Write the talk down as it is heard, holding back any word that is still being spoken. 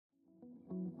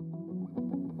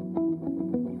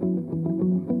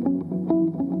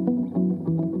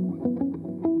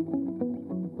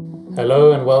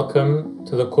Hello and welcome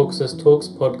to the Caucasus Talks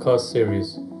podcast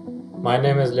series. My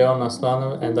name is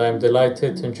Aslanov and I am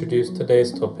delighted to introduce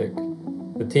today's topic,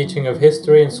 the teaching of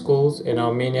history in schools in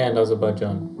Armenia and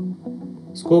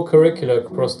Azerbaijan. School curricula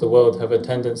across the world have a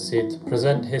tendency to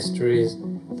present histories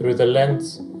through the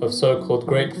lens of so-called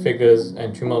great figures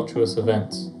and tumultuous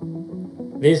events.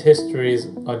 These histories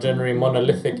are generally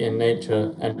monolithic in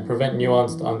nature and prevent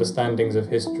nuanced understandings of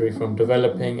history from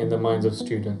developing in the minds of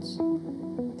students.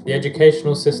 The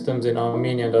educational systems in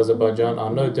Armenia and Azerbaijan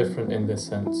are no different in this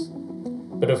sense.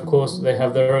 But of course, they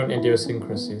have their own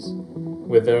idiosyncrasies,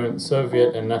 with their own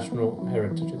Soviet and national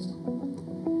heritages.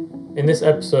 In this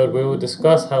episode, we will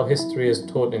discuss how history is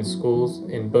taught in schools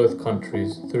in both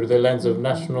countries through the lens of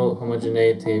national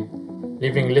homogeneity,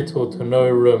 leaving little to no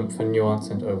room for nuance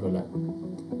and overlap.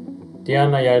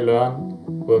 Diana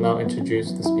Yayloyan will now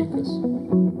introduce the speakers.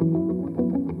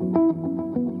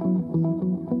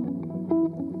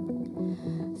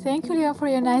 Thank you, Leo, for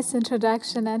your nice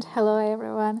introduction, and hello,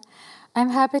 everyone. I'm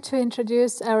happy to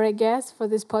introduce our guest for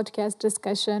this podcast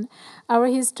discussion. Our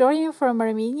historian from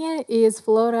Armenia is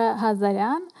Flora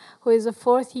Ghazaryan, who is a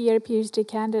fourth-year PhD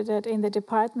candidate in the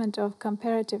Department of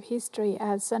Comparative History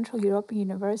at Central European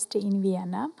University in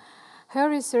Vienna. Her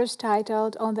research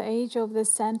titled On the Age of the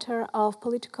Center of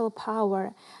Political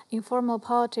Power, Informal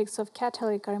Politics of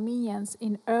Catholic Armenians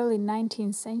in Early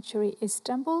 19th Century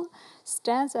Istanbul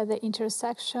stands at the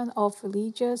intersection of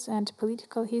religious and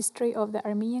political history of the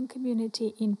Armenian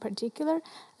community in particular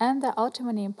and the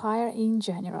Ottoman Empire in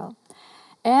general.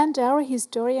 And our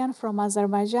historian from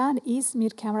Azerbaijan is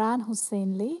Mirkamran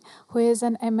Huseynli, who is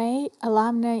an MA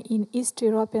alumni in East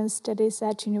European Studies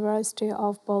at University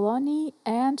of Bologna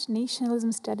and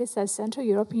Nationalism Studies at Central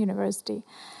European University.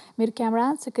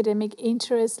 Mirkamran's academic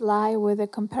interests lie with a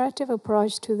comparative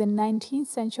approach to the 19th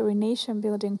century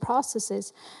nation-building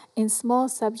processes in small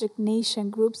subject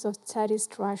nation groups of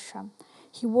Tsarist Russia.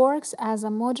 He works as a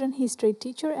modern history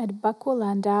teacher at Baku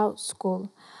Landau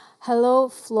School. Hello,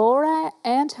 Flora,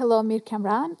 and hello,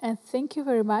 Mirkamran, and thank you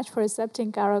very much for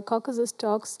accepting our Caucasus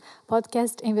Talks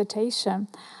podcast invitation.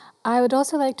 I would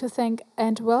also like to thank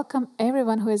and welcome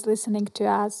everyone who is listening to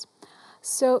us.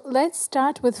 So let's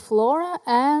start with Flora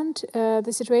and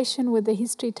the situation with the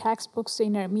history textbooks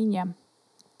in Armenia.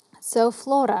 So,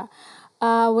 Flora,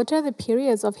 what are the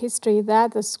periods of history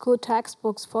that the school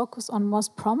textbooks focus on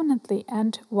most prominently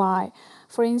and why?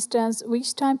 For instance,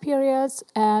 which time periods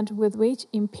and with which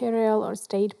imperial or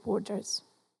state borders?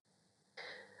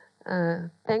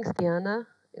 Thanks, Diana.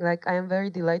 I am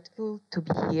very delightful to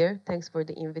be here. Thanks for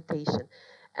the invitation.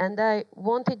 And I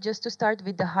wanted just to start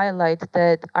with the highlight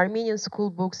that Armenian school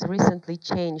books recently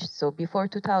changed. So before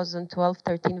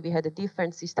 2012-13, we had a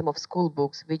different system of school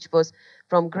books, which was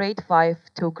from grade 5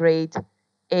 to grade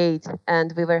 8,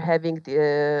 and we were having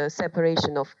the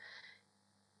separation of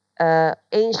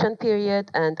ancient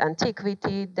period and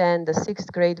antiquity. Then the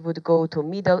 6th grade would go to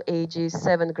Middle Ages,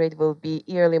 7th grade will be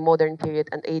early modern period,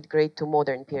 and 8th grade to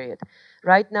modern period.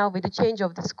 Right now, with the change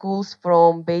of the schools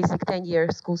from basic 10-year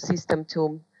school system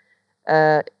to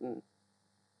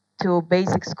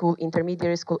basic school,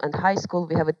 intermediate school, and high school,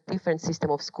 we have a different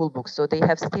system of school books. So they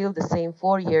have still the same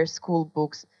 4-year school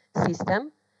books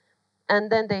system, and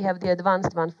then they have the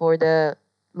advanced one for the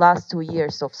last 2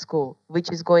 years of school, which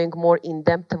is going more in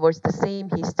depth towards the same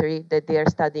history that they are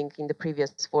studying in the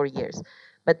previous 4 years.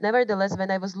 But nevertheless, when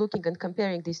I was looking and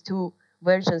comparing these two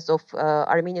versions of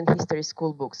Armenian history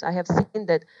school books, I have seen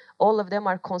that all of them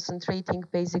are concentrating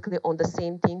basically on the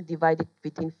same thing divided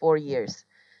within 4 years,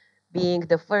 being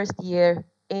the first year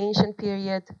ancient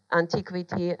period,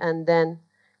 antiquity, and then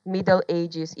Middle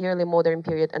Ages, early modern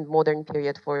period, and modern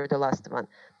period for the last one.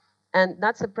 And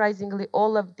not surprisingly,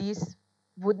 all of these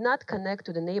would not connect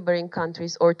to the neighboring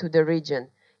countries or to the region.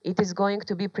 It is going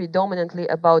to be predominantly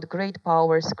about great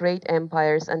powers, great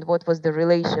empires, and what was the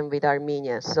relation with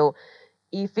Armenia. So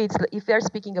if we are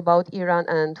speaking about Iran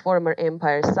and former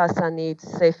empires, Sassanid,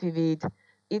 Safavid,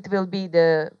 it will be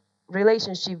the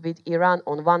relationship with Iran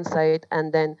on one side,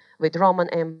 and then with Roman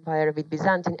Empire, with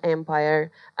Byzantine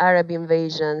Empire, Arab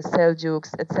invasion,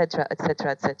 Seljuks, etc.,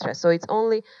 etc., etc. So it's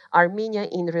only Armenia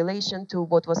in relation to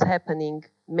what was happening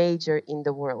major in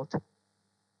the world.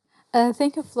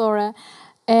 Thank you, Flora.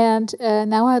 And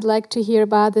now I'd like to hear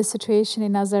about the situation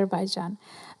in Azerbaijan.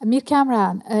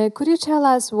 Mirkamran, could you tell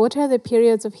us what are the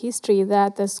periods of history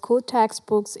that the school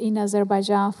textbooks in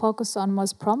Azerbaijan focus on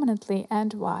most prominently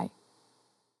and why?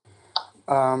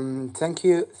 Thank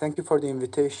you for the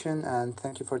invitation and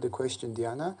thank you for the question,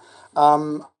 Diana.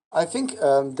 I think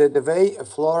the way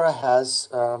Flora has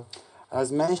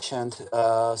mentioned,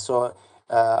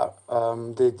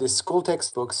 the school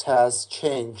textbooks has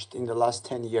changed in the last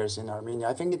 10 years in Armenia.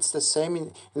 I think it's the same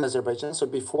in Azerbaijan. So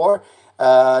before,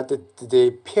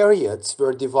 the periods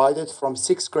were divided from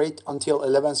 6th grade until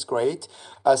 11th grade,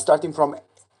 starting from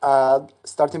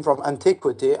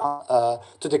antiquity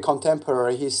to the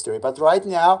contemporary history. But right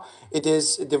now, it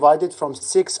is divided from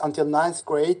 6th until 9th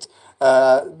grade,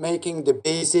 making the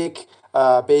basic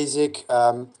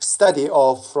study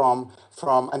of from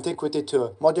antiquity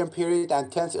to modern period,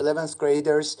 and 10th, 11th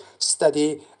graders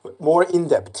study more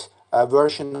in-depth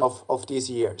version of these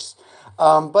years.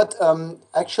 But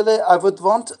actually, I would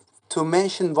want to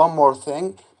mention one more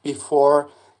thing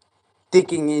before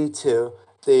digging into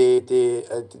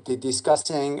the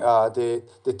discussing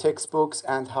the textbooks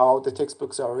and how the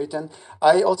textbooks are written.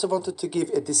 I also wanted to give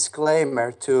a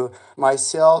disclaimer to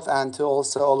myself and to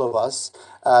also all of us.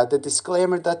 The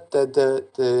disclaimer that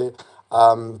the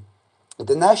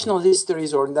national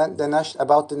histories or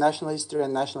about the national history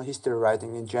and national history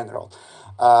writing in general.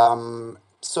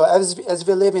 So as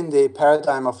we live in the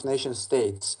paradigm of nation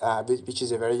states, which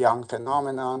is a very young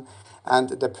phenomenon, and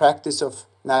the practice of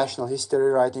national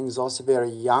history writing is also very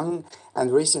young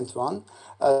and recent one.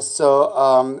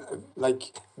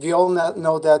 Like we all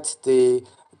know that the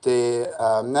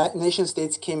nation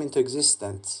states came into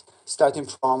existence starting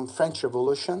from French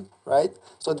Revolution, right?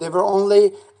 So they were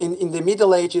only in the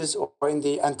Middle Ages or in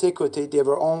the antiquity, there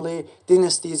were only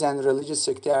dynasties and religious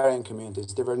sectarian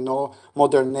communities. There were no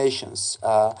modern nations.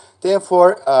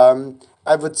 Therefore,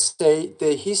 I would say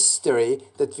the history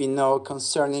that we know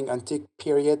concerning antique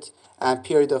period and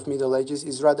period of Middle Ages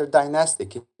is rather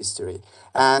dynastic history,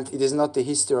 and it is not the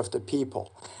history of the people.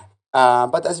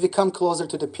 But as we come closer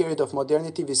to the period of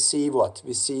modernity, we see what?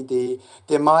 We see the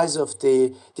demise of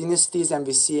the dynasties, and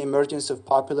we see emergence of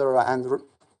popular and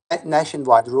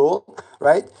nationwide rule,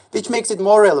 right? Which makes it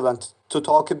more relevant to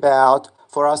talk about,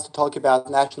 for us to talk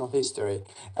about national history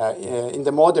in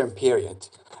the modern period,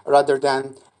 rather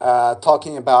than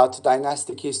talking about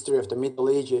dynastic history of the Middle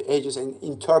Ages and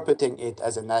interpreting it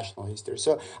as a national history.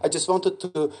 So I just wanted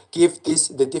to give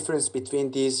the difference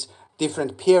between these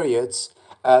different periods,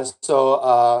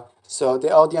 so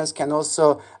the audience can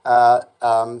also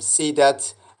see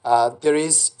that there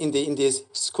is in these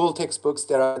school textbooks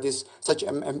there are these such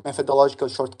methodological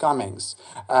shortcomings,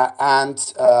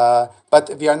 but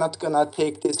we are not gonna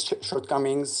take these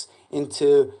shortcomings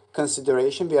into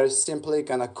consideration. We are simply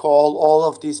gonna call all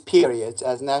of these periods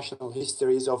as national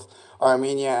histories of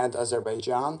Armenia and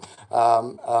Azerbaijan.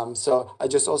 So I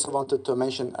just also wanted to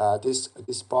mention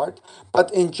this part.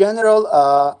 But in general,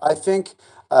 I think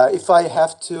if I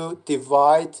have to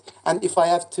divide and if I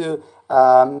have to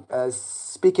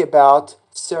speak about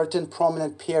certain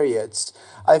prominent periods,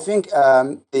 I think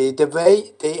the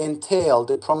way they entail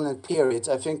the prominent periods,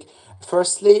 I think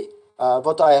firstly,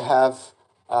 what I have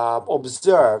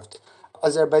observed,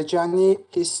 Azerbaijani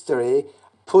history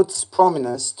puts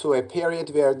prominence to a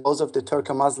period where those of the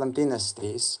Turco-Muslim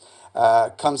dynasties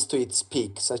comes to its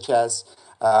peak, such as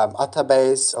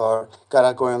Atabey's or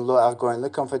Karakoyunlu,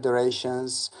 Afgoyunlu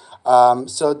confederations.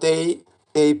 So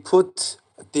they put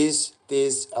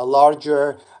these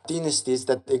larger dynasties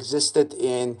that existed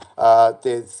in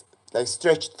like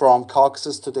stretched from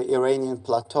Caucasus to the Iranian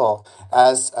plateau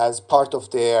as part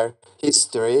of their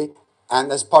history and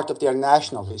as part of their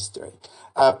national history.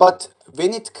 But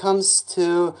when it comes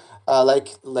to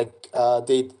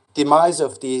the demise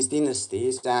of these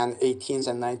dynasties and 18th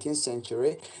and 19th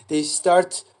century, they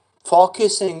start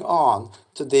focusing on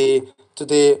to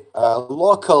the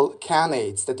local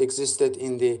khanates that existed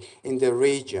in the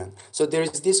region. So there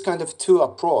is this kind of two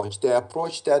approach. The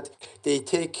approach that they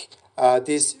take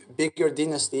these bigger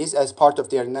dynasties as part of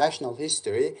their national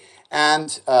history,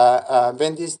 and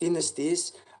when these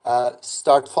dynasties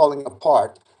start falling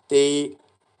apart, they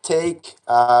take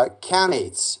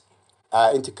khanates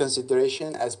into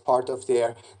consideration as part of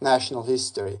their national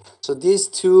history. So these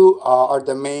two are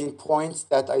the main points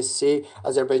that I see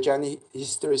Azerbaijani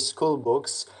history school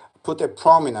books put a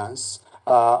prominence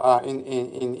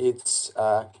in its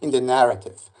in the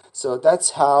narrative. So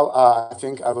that's how I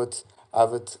think I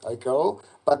would go.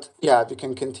 But yeah, we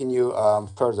can continue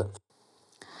further.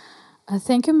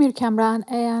 Thank you, Mirkamran.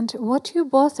 And what you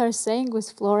both are saying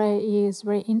with Flora is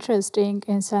very interesting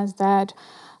in the sense that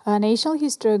national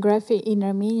historiography in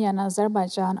Armenia and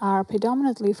Azerbaijan are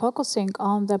predominantly focusing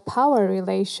on the power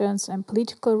relations and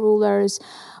political rulers,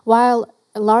 while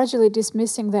largely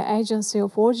dismissing the agency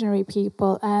of ordinary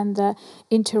people and the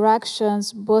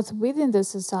interactions both within the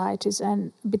societies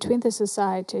and between the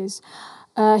societies.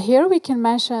 Here we can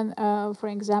mention, for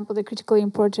example, the critical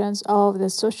importance of the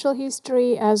social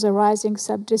history as a rising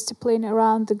subdiscipline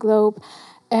around the globe,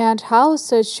 and how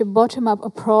such a bottom-up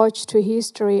approach to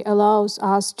history allows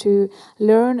us to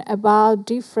learn about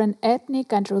different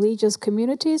ethnic and religious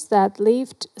communities that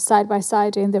lived side by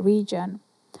side in the region.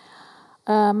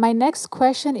 My next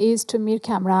question is to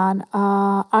Mirkamran.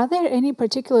 Are there any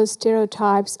particular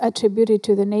stereotypes attributed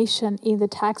to the nation in the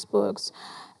textbooks?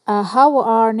 How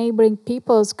are neighboring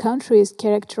peoples' countries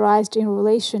characterized in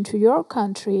relation to your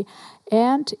country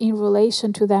and in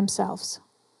relation to themselves?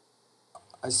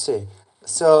 I see.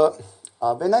 So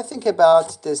when I think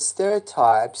about the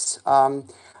stereotypes,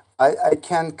 I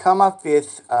can come up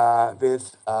with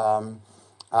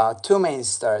two main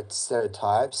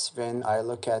stereotypes when I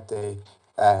look at the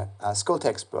school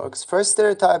textbooks. First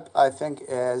stereotype I think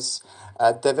is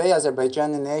the way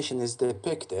Azerbaijani nation is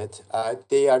depicted.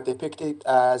 They are depicted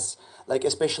as, like,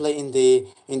 especially in the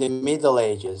Middle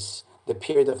Ages, the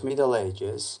period of Middle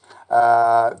Ages.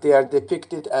 They are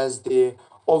depicted as the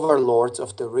overlords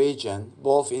of the region,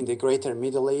 both in the greater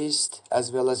Middle East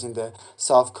as well as in the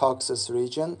South Caucasus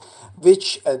region,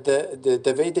 which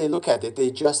the way they look at it, they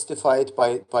justify it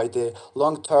by the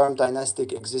long-term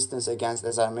dynastic existence against,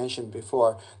 as I mentioned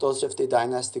before, those of the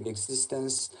dynastic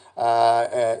existence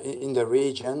in the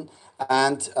region.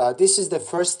 And this is the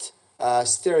first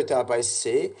stereotype I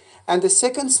see. And the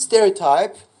second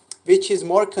stereotype, which is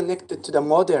more connected to the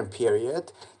modern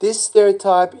period, this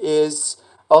stereotype has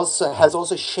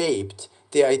also shaped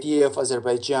the idea of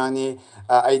Azerbaijani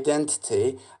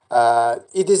identity.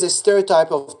 It is a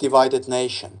stereotype of divided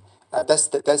nation.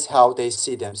 That's how they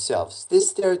see themselves. This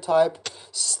stereotype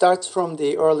starts from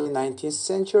the early 19th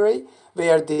century,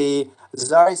 where the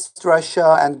Tsarist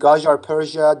Russia and Qajar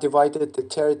Persia divided the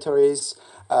territories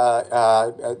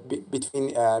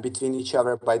between each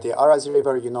other by the Araz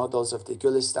River, those of the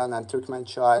Gulistan and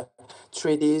Turkmenchai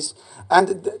treaties.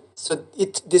 And so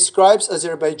it describes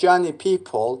Azerbaijani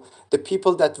people, the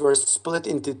people that were split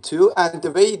into two, and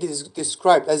the way it is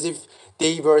described as if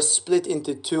they were split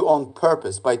into two on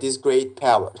purpose by this great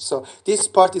power. So this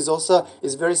part is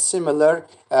very similar.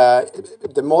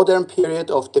 The modern period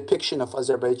of depiction of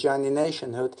Azerbaijani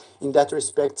nationhood in that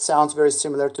respect sounds very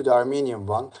similar to the Armenian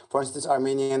one. For instance,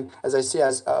 Armenian, as I see,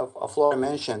 as Flora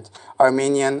mentioned,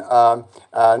 Armenian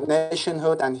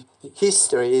nationhood and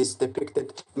history is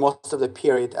depicted most of the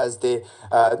period as the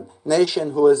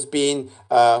nation who has been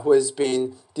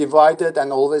divided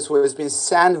and always who has been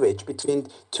sandwiched between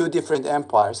two different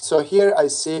empires. So here I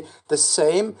see the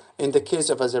same in the case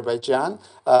of Azerbaijan.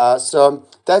 So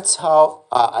that's how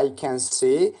I can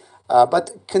see.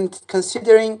 But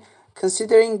considering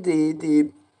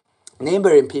the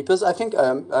neighboring peoples, I think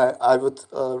I would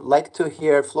like to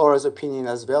hear Flora's opinion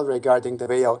as well regarding the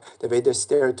way the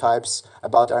stereotypes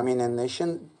about Armenian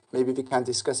nation. Maybe we can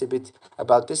discuss a bit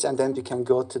about this, and then we can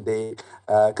go to the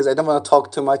because I don't want to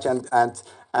talk too much and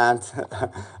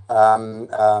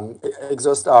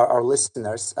exhaust our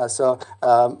listeners. So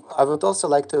I would also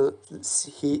like to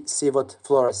see what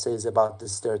Flora says about the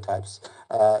stereotypes,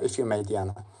 if you may,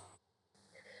 Diana.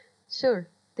 Sure.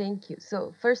 Thank you.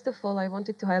 So first of all, I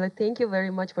wanted to highlight, thank you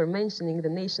very much for mentioning the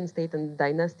nation state and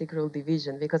dynastic rule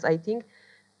division, because I think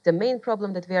the main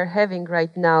problem that we are having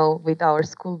right now with our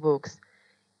school books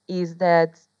is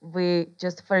that we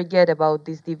just forget about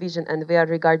this division and we are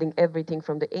regarding everything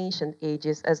from the ancient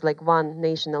ages as like one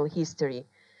national history.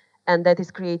 And that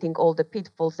is creating all the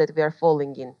pitfalls that we are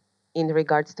falling in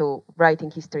regards to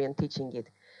writing history and teaching it.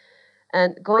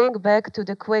 And going back to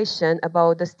the question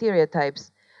about the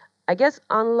stereotypes, I guess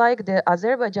unlike the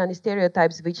Azerbaijani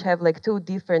stereotypes, which have like two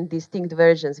different distinct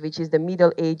versions, which is the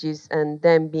Middle Ages and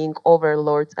them being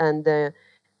overlords and the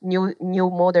new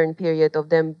modern period of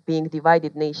them being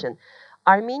divided nation,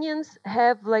 Armenians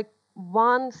have like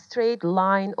one straight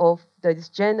line of this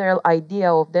general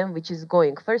idea of them, which is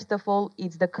going. First of all,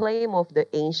 it's the claim of the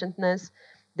ancientness,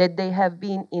 that they have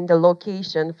been in the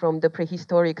location from the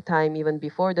prehistoric time, even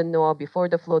before the Noah, before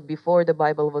the flood, before the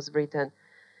Bible was written.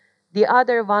 The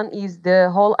other one is the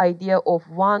whole idea of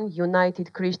one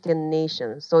united Christian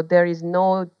nation. So there is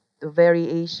no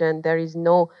variation, there is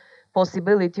no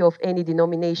possibility of any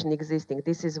denomination existing.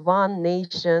 This is one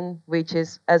nation, which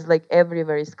is, as like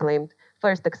everywhere is claimed,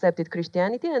 first accepted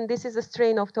Christianity, and this is a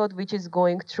strain of thought which is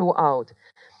going throughout.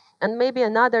 And maybe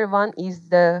another one is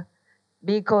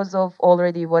because of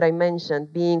already what I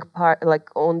mentioned, being part, like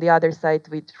on the other side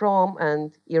with Rome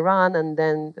and Iran, and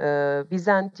then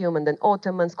Byzantium, and then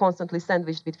Ottomans, constantly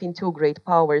sandwiched between two great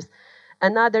powers.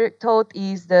 Another thought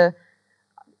is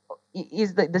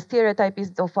is the stereotype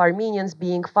is of Armenians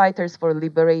being fighters for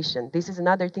liberation. This is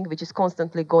another thing which is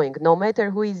constantly going. No matter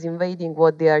who is invading,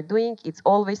 what they are doing, it's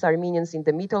always Armenians in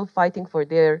the middle fighting for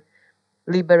their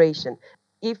liberation.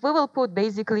 If we will put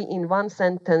basically in one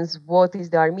sentence what is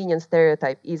the Armenian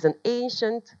stereotype, is an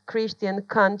ancient Christian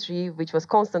country which was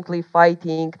constantly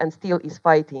fighting and still is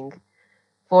fighting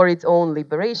for its own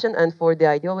liberation and for the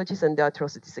ideologies and the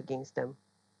atrocities against them.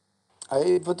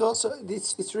 I would also,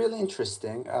 it's really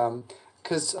interesting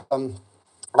because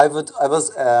I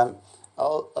was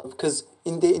because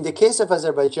in the case of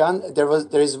Azerbaijan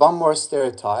there is one more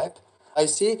stereotype. I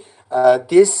see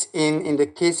this in the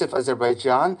case of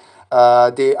Azerbaijan,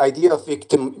 the idea of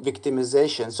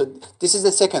victimization. So this is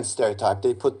the second stereotype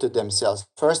they put to themselves.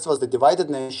 First was the divided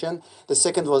nation. The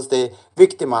second was the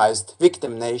victim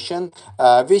nation,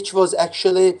 which was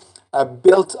actually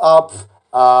built up.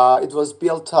 It was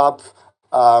built up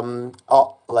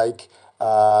like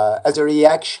as a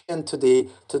reaction to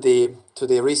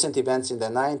the recent events in the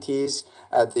 90s,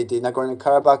 the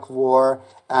Nagorno-Karabakh war,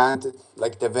 and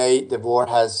like the way the war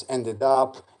has ended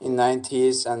up in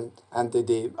 90s, and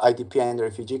the IDP and the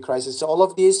refugee crisis. So all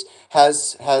of this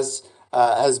has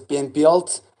been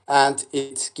built, and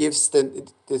it gives the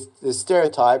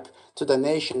stereotype to the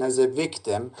nation as a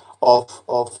victim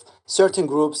of certain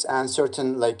groups and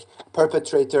certain like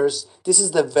perpetrators. This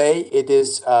is the way it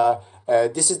is.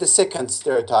 This is the second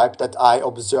stereotype that I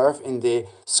observe in the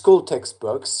school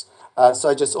textbooks. So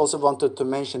I just also wanted to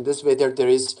mention this, whether there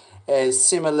is a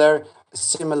similar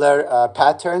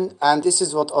pattern, and this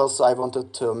is what also I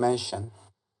wanted to mention.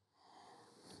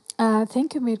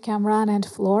 Thank you, Mirkamran and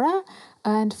Flora.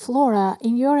 And Flora,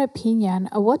 in your opinion,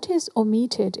 what is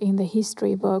omitted in the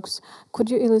history books? Could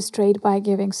you illustrate by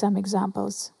giving some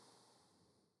examples?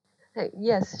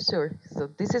 Yes, sure. So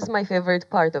this is my favorite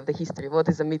part of the history, what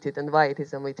is omitted and why it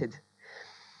is omitted.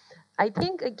 I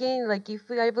think, again, like if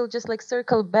I will just like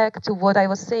circle back to what I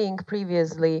was saying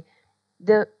previously,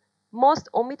 the most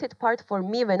omitted part for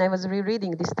me when I was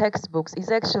rereading these textbooks is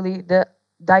actually the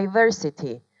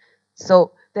diversity.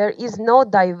 So there is no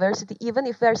diversity, even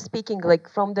if we're speaking like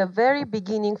from the very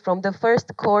beginning, from the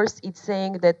first course, it's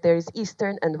saying that there is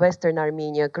Eastern and Western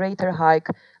Armenia, Greater Haik,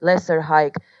 Lesser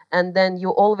Haik. And then you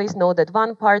always know that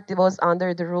one part was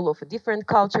under the rule of a different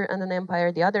culture and an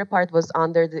empire, the other part was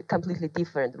under the completely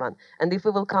different one. And if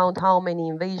we will count how many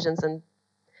invasions and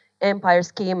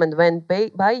empires came and went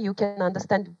by, you can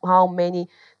understand how many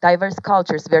diverse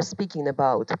cultures we're speaking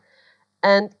about.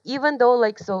 And even though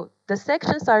like so the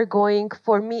sections are going,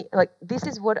 for me, like this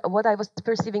is what I was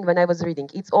perceiving when I was reading.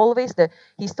 It's always the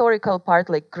historical part,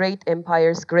 like great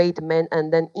empires, great men,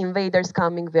 and then invaders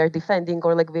coming, we are defending,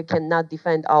 or like we cannot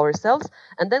defend ourselves.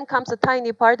 And then comes a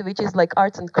tiny part which is like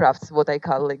arts and crafts, what I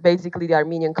call like basically the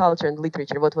Armenian culture and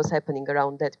literature, what was happening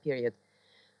around that period.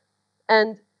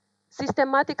 And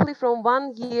systematically from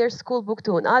one year school book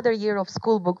to another year of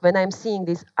school book, when I'm seeing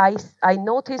this, I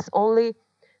notice only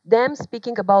them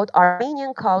speaking about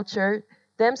Armenian culture,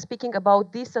 them speaking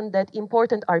about this and that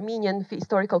important Armenian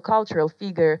historical cultural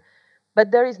figure, but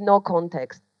there is no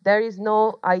context. There is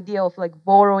no idea of like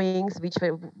borrowings,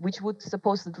 which would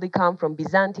supposedly come from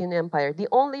Byzantine Empire. The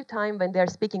only time when they're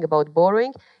speaking about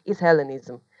borrowing is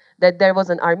Hellenism. That there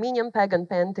was an Armenian pagan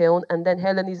pantheon, and then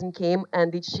Hellenism came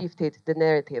and it shifted the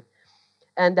narrative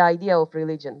and the idea of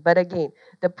religion. But again,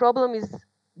 the problem is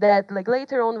that like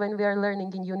later on when we are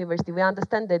learning in university, we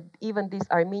understand that even this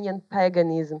Armenian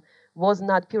paganism was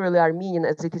not purely Armenian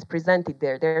as it is presented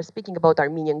there. They're speaking about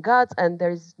Armenian gods, and there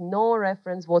is no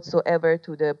reference whatsoever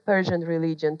to the Persian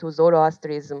religion, to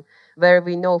Zoroastrianism, where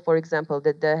we know, for example,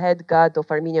 that the head god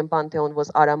of Armenian pantheon was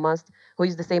Aramazd, who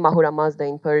is the same Ahura Mazda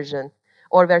in Persian.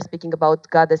 Or we're speaking about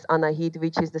goddess Anahit,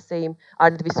 which is the same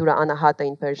Ardvisura Anahata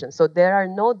in Persian. So there are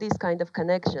no these kind of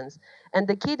connections. And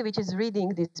the kid which is reading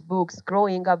these books,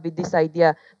 growing up with this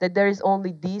idea that there is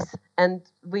only this, and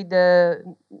with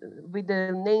the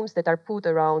names that are put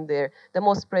around there, the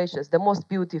most precious, the most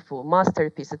beautiful,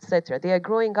 masterpiece, etc. They are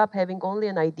growing up having only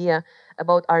an idea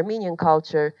about Armenian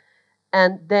culture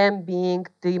and them being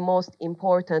the most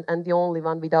important and the only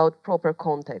one without proper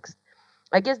context.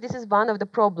 I guess this is one of the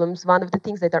problems, one of the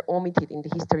things that are omitted in the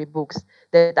history books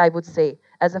that I would say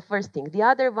as a first thing. The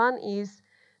other one is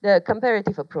the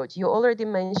comparative approach. You already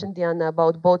mentioned, Diana,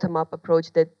 about bottom-up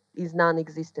approach that is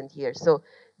non-existent here. So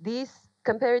this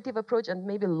comparative approach and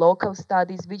maybe local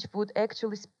studies, which would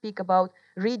actually speak about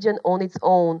region on its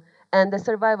own and the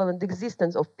survival and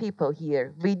existence of people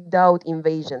here without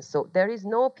invasion. So there is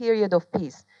no period of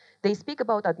peace. They speak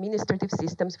about administrative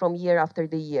systems from year after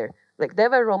the year. Like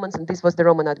there were Romans, and this was the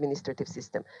Roman administrative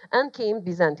system. And came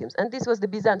Byzantiums, and this was the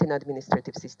Byzantine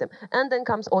administrative system. And then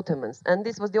comes Ottomans, and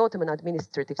this was the Ottoman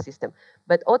administrative system.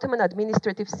 But Ottoman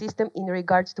administrative system in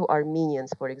regards to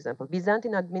Armenians, for example.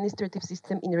 Byzantine administrative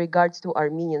system in regards to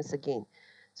Armenians again.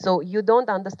 So you don't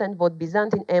understand what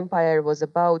Byzantine Empire was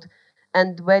about,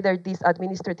 and whether this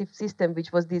administrative system,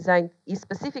 which was designed is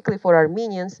specifically for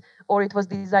Armenians, or it was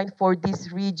designed for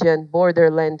this region,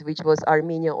 borderland, which was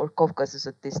Armenia or Caucasus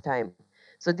at this time.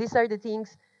 So these are the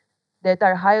things that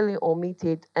are highly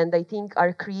omitted, and I think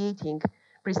are creating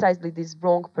precisely this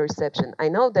wrong perception. I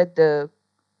know that the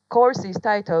course is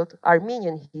titled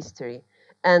Armenian History,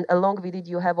 and along with it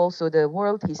you have also the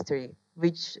world history,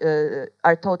 which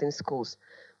are taught in schools.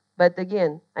 But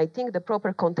again, I think the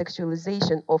proper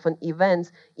contextualization of an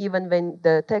event, even when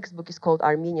the textbook is called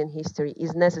Armenian history,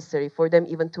 is necessary for them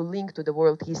even to link to the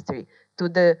world history, to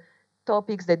the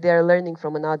topics that they are learning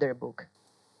from another book.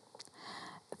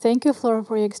 Thank you, Flora,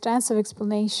 for your extensive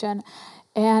explanation.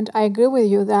 And I agree with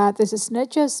you that this is not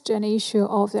just an issue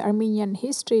of the Armenian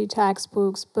history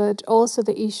textbooks, but also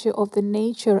the issue of the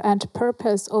nature and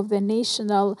purpose of the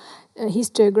national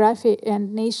historiography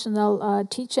and national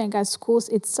teaching at schools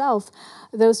itself.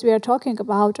 Thus, we are talking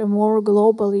about a more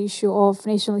global issue of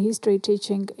national history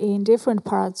teaching in different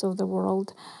parts of the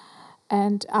world.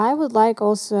 And I would like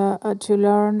also to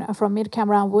learn from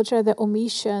Mirkamran what are the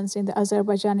omissions in the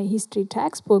Azerbaijani history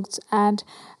textbooks. And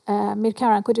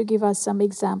Mirkamran, could you give us some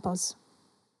examples?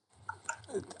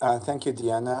 Thank you,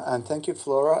 Diana, and thank you,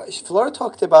 Flora. Flora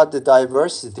talked about the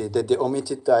diversity, the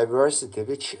omitted diversity,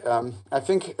 which I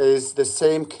think is the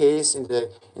same case in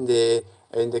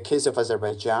the case of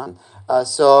Azerbaijan.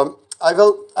 So I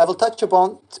will touch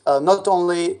upon not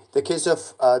only the case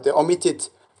of the omitted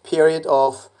period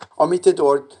of omitted,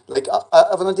 or like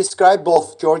I want to describe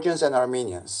both Georgians and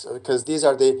Armenians because these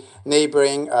are the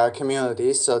neighboring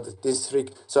communities. So these three.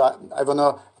 So I want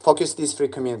to focus these three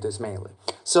communities mainly.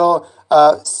 So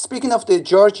speaking of the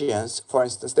Georgians, for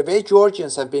instance, the way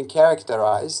Georgians have been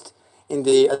characterized in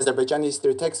the Azerbaijani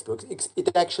history textbooks, it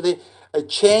actually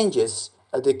changes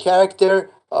the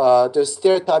character, the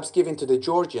stereotypes given to the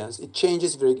Georgians. It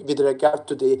changes with regard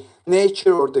to the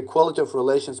nature or the quality of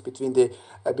relations between the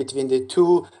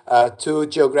two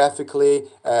geographically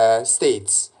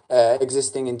states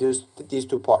existing in these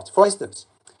two parts. For instance,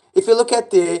 if you look at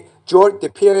the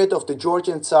period of the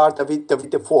Georgian Tsar David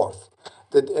IV,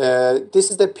 this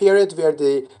is the period where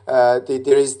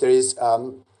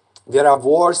there are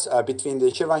wars between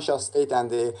the Shirvanshah state and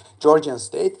the Georgian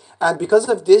state. And because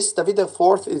of this, David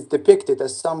IV is depicted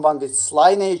as someone with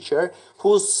sly nature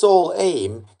whose sole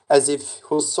aim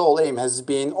has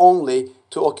been only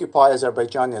to occupy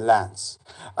Azerbaijani lands.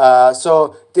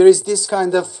 So there is this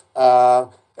kind of a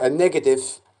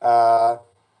negative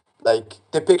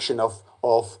depiction of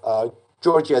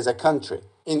Georgia as a country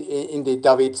in the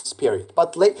David's period.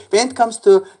 But when it comes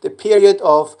to the period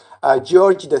of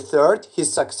George III,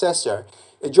 his successor,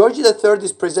 George III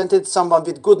is presented someone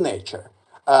with good nature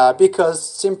because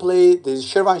simply the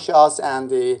Shirvanshahs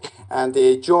and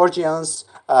the Georgians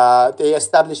they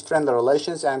established friendly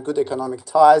relations and good economic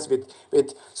ties with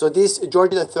so these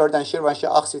George III and Shirvanshah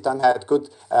Akhsitan had good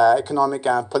economic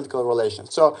and political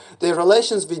relations. So the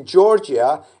relations with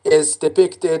Georgia is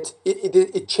depicted,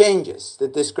 it changes, the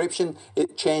description,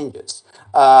 it changes.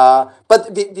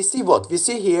 But we see what? We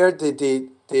see here the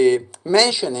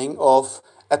mentioning of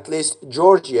at least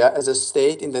Georgia as a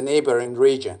state in the neighboring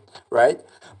region, right?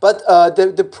 But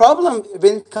the problem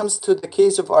when it comes to the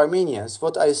case of Armenians,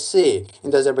 what I see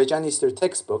in the Azerbaijani history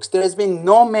textbooks, there has been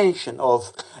no mention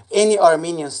of any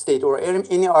Armenian state or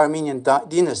any Armenian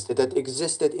dynasty that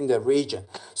existed in the region.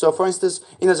 So, for instance,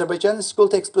 in Azerbaijani school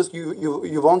textbooks,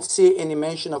 you won't see any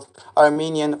mention of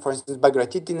Armenian, for instance,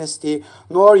 Bagratid dynasty,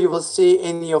 nor you will see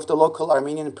any of the local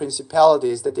Armenian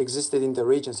principalities that existed in the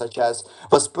region, such as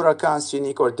Vaspurakan,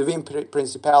 Syunik, or Dvin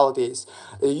principalities.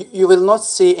 You will not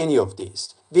see any of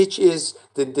these, which is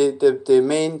the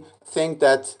main thing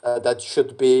that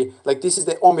should be, like, this is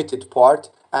the omitted part,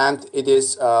 and it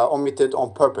is omitted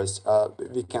on purpose,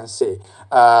 we can say.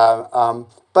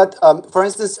 But for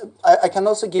instance, I can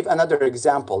also give another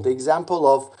example, the example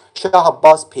of Shah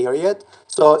Abbas period.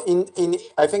 So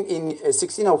I think in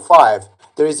 1605,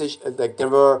 there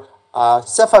were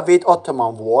Safavid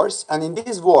Ottoman wars, and in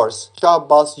these wars, Shah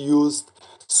Abbas used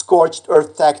scorched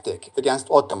earth tactic against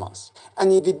Ottomans.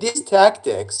 And with these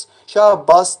tactics, Shah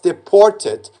Abbas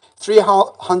deported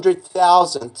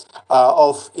 300,000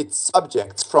 of its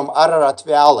subjects from Ararat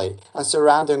Valley and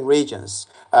surrounding regions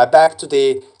back to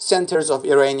the centers of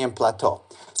Iranian plateau.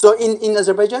 So in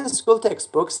Azerbaijani school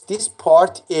textbooks, this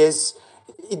part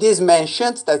it is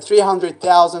mentioned that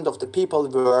 300,000 of the people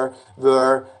were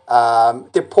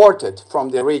deported from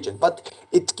the region, but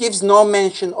it gives no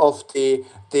mention of the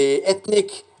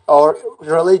ethnic or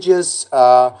religious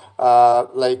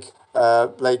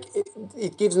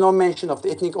it gives no mention of the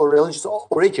ethnic or religious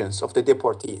origins of the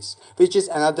deportees, which is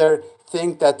another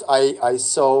thing that I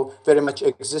saw very much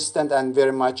existent and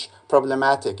very much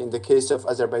problematic in the case of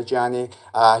Azerbaijani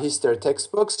history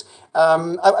textbooks.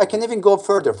 I can even go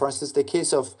further. For instance, the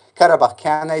case of Karabakh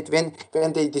Khanate,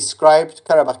 when they described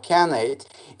Karabakh Khanate,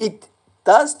 it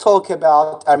does talk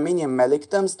about Armenian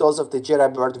malikdoms, those of the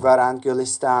Jereberd, Varan,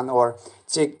 Gulistan, or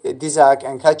Dizak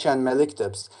and Kachan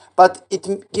malikdoms. But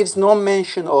it gives no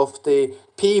mention of the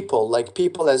people, like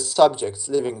people as subjects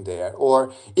living there,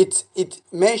 or it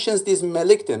mentions these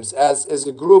malikdoms as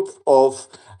a group of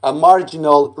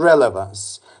marginal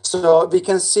relevance. So we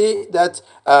can see that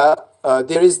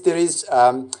there is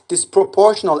this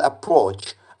proportional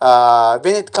approach.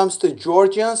 When it comes to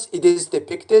Georgians, it is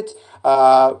depicted,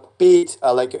 be it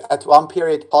like at one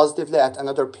period positively, at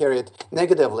another period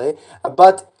negatively.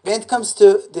 But when it comes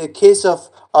to the case of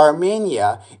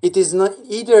Armenia, it is not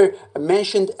either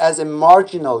mentioned as a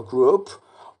marginal group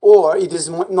or it is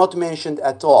not mentioned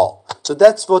at all. So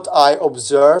that's what I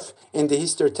observe in the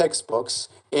history textbooks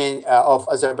of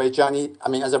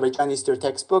Azerbaijani history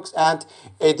textbooks, and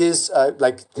it is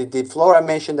like the Flora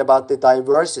mentioned about the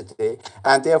diversity,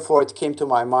 and therefore it came to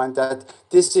my mind that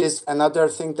this is another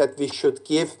thing that we should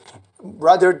give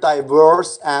rather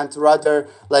diverse and rather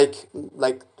like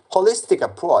holistic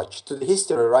approach to the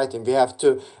history writing. We have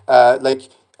to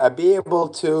be able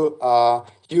to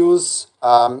use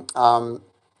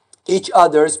each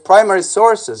other's primary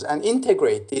sources and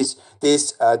integrate these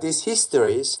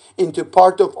histories into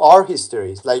part of our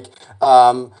histories. Like,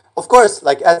 of course,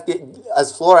 like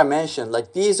as Flora mentioned,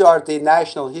 like these are the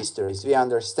national histories we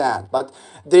understand, but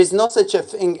there is no such a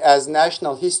thing as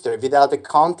national history without a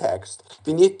context.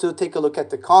 We need to take a look at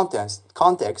the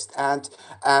context and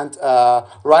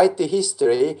write the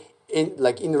history in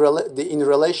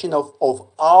relation of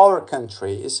our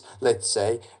countries, let's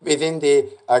say, within the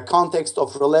context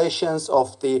of relations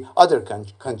of the other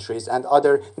countries and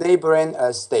other neighboring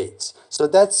states. So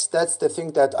that's the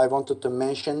thing that I wanted to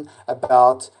mention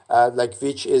about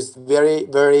which is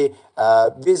very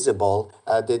visible,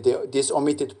 this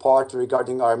omitted part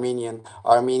regarding Armenian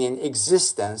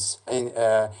existence in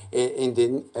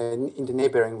the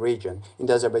neighboring region in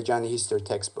the Azerbaijani history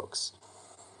textbooks.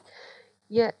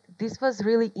 Yeah, this was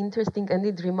really interesting, and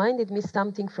it reminded me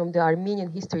something from the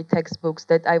Armenian history textbooks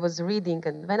that I was reading.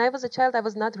 And when I was a child, I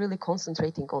was not really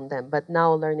concentrating on them. But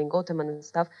now, learning Ottoman and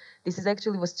stuff, this is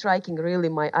actually was striking really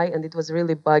my eye, and it was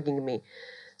really bugging me.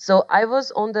 So I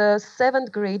was on the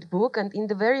 7th grade book, and in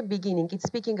the very beginning, it's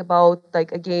speaking about,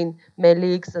 like, again,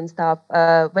 Meliks and stuff.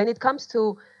 When it comes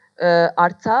to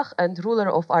Artsakh and ruler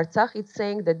of Artsakh, it's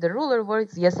saying that the ruler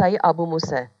was Yesai Abu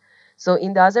Musa. So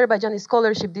in the Azerbaijani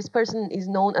scholarship, this person is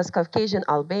known as Caucasian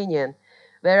Albanian,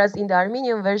 whereas in the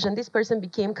Armenian version, this person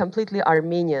became completely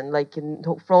Armenian, like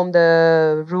from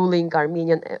the ruling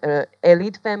Armenian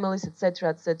elite families, etc.,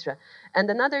 etc. And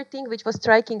another thing which was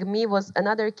striking me was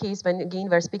another case when, again,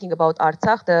 we're speaking about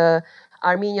Artsakh, the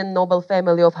Armenian noble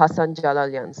family of Hassan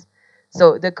Jalalyans.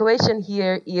 So the question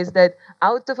here is that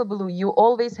out of a blue, you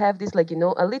always have this, like,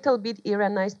 a little bit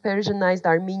Iranized, Persianized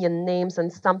Armenian names,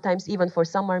 and sometimes even for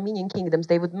some Armenian kingdoms,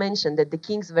 they would mention that the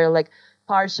kings were like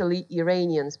partially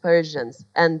Iranians, Persians,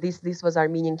 and this was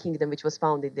Armenian kingdom which was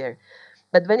founded there.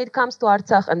 But when it comes to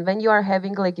Artsakh, and when you are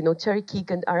having like,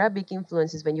 Turkic and Arabic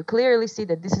influences, when you clearly see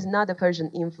that this is not a Persian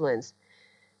influence,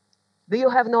 you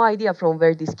have no idea from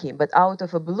where this came, but out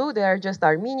of a blue, they are just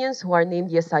Armenians who are named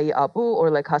Yesai Abu or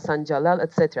like Hassan Jalal,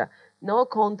 etc. No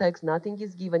context, nothing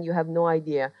is given, you have no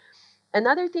idea.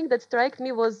 Another thing that struck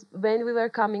me was when we were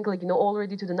coming, like,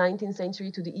 already to the 19th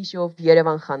century, to the issue of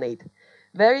Yerevan Khanate.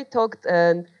 Very talked,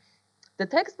 and the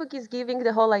textbook is giving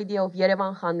the whole idea of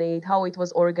Yerevan Khanate, how it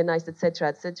was organized, etc.,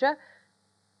 etc.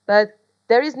 But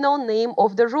there is no name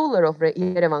of the ruler of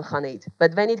Yerevan Khanate.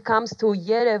 But when it comes to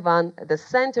Yerevan, the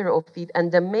center of it,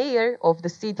 and the mayor of the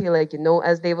city, like,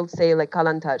 as they will say, like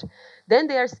Kalantar, then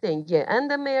they are saying, yeah, and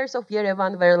the mayors of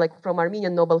Yerevan were like from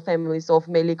Armenian noble families of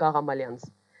Melik Agamalyans.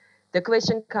 The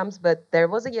question comes, but there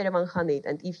was a Yerevan Khanate,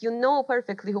 and if you know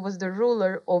perfectly who was the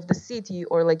ruler of the city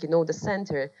or like, the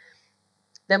center,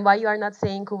 then why you are not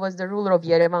saying who was the ruler of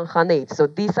Yerevan Khanate? So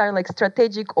these are like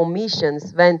strategic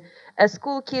omissions when a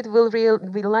school kid will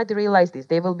not realize this.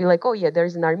 They will be like, oh yeah,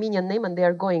 there's an Armenian name and they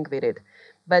are going with it.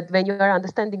 But when you are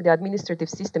understanding the administrative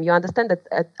system, you understand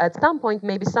that at some point,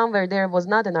 maybe somewhere there was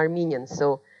not an Armenian.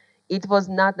 So it was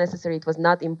not necessary, it was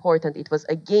not important, it was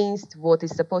against what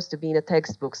is supposed to be in a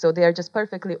textbook. So they are just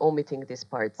perfectly omitting these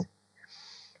parts.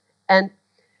 And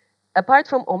apart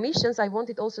from omissions, I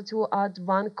wanted also to add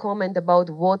one comment about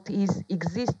what is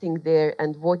existing there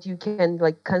and what you can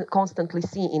constantly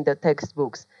see in the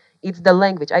textbooks. It's the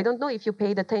language. I don't know if you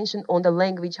paid attention on the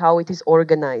language, how it is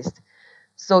organized.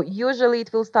 So usually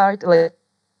it will start like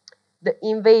the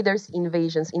invaders,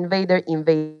 invasions, invader,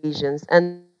 invasions,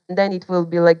 and then it will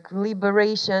be like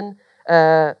liberation,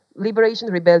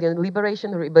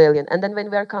 rebellion. And then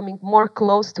when we are coming more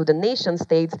close to the nation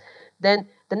states, then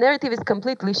the narrative is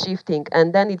completely shifting.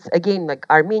 And then it's again like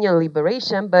Armenian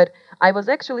liberation, but I was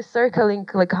actually circling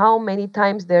like how many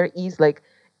times there is like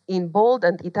in bold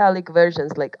and italic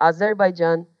versions, like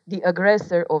Azerbaijan, the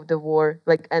aggressor of the war,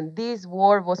 like, and this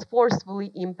war was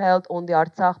forcefully impelled on the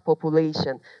Artsakh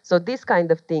population. So these kind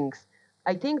of things.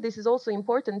 I think this is also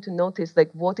important to notice like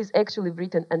what is actually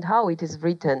written and how it is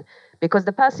written, because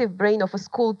the passive brain of a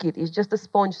school kid is just a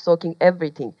sponge soaking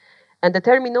everything. And the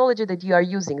terminology that you are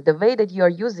using, the way that you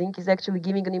are using is actually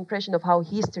giving an impression of how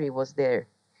history was there.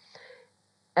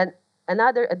 And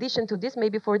another addition to this,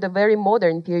 maybe for the very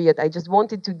modern period, I just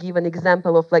wanted to give an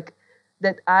example of like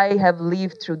that I have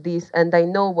lived through this and I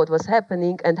know what was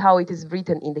happening and how it is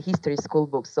written in the history school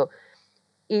books. So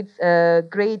it's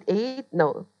grade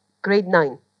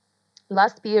 9.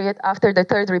 Last period, after the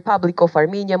Third Republic of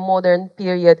Armenia, modern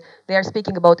period, they are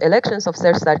speaking about elections of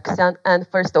Serge Sargsyan and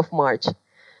 1st of March.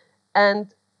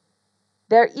 And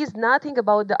there is nothing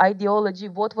about the ideology,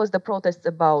 what was the protests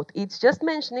about. It's just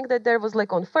mentioning that there was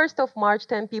like on 1st of March,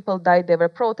 10 people died, there were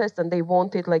protests and they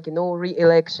wanted like,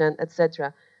 re-election,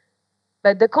 etc.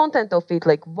 But the content of it,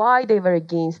 like why they were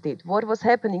against it, what was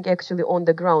happening actually on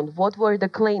the ground, what were the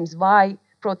claims, why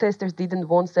protesters didn't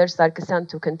want Serge Sargsyan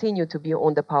to continue to be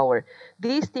on the power.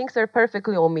 These things are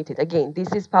perfectly omitted. Again,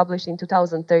 this is published in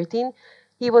 2013.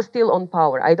 He was still on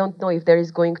power. I don't know if there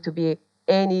is going to be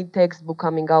any textbook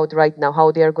coming out right now,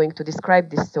 how they are going to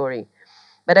describe this story.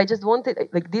 But I just wanted,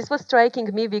 like, this was striking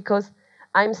me because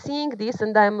I'm seeing this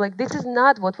and I'm like, this is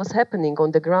not what was happening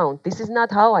on the ground. This is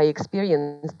not how I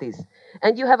experienced this.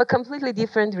 And you have a completely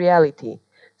different reality.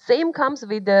 Same comes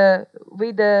with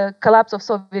the collapse of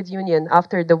Soviet Union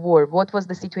after the war. What was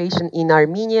the situation in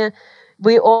Armenia?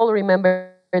 We all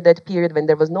remember that period when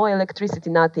there was no electricity,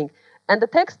 nothing. And the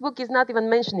textbook is not even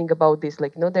mentioning about this.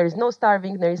 Like, there is no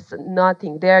starving, there is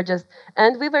nothing. They are just,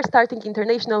 and we were starting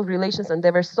international relations and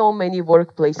there were so many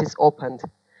workplaces opened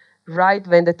right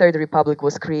when the Third Republic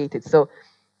was created. So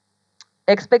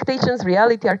expectations,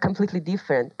 reality are completely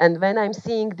different. And when I'm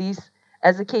seeing this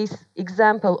as a case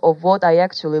example of what I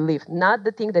actually lived, not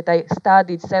the thing that I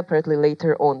studied separately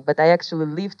later on, but I actually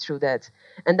lived through that.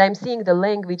 And I'm seeing the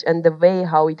language and the way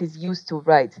how it is used to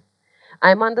write.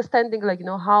 I'm understanding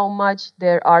how much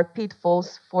there are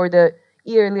pitfalls for the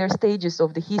earlier stages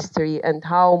of the history and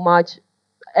how much,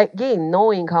 again,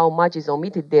 knowing how much is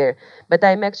omitted there. But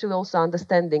I'm actually also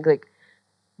understanding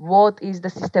what is the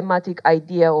systematic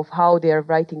idea of how they are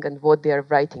writing and what they are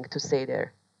writing to say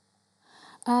there.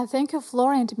 Thank you,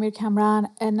 Flora and Mirkamran.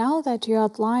 And now that you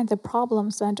outlined the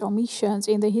problems and omissions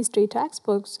in the history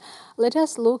textbooks, let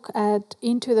us look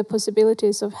into the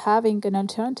possibilities of having an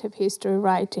alternative history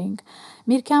writing.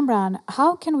 Mirkamran,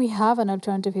 how can we have an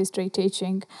alternative history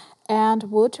teaching? And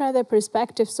what are the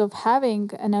perspectives of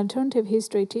having an alternative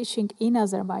history teaching in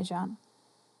Azerbaijan?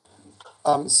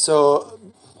 So,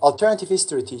 alternative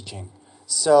history teaching.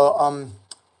 So,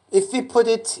 if we put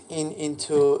it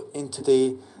into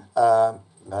the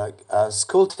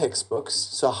school textbooks,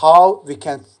 so how we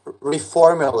can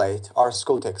reformulate our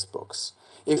school textbooks,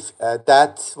 if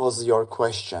that was your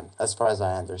question, as far as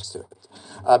I understood,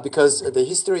 because the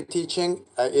history teaching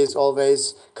is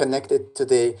always connected to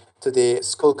the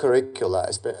school curricula,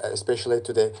 especially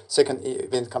to the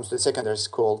when it comes to the secondary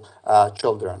school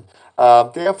children.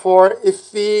 Therefore,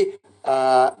 if we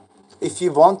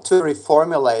want to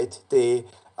reformulate the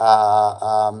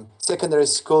secondary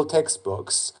school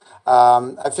textbooks,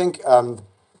 I think there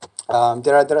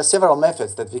are several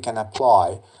methods that we can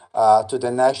apply to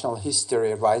the national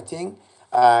history writing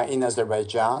in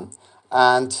Azerbaijan.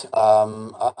 And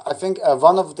I think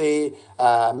one of the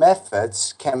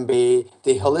methods can be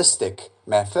the holistic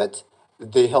method,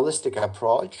 the holistic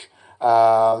approach,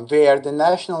 where the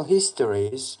national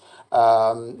histories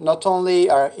not only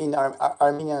are in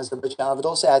Armenia and Azerbaijan, but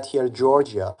also add here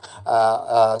Georgia,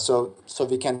 so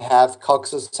we can have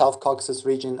Caucasus, South Caucasus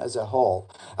region as a whole.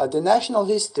 The national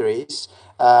histories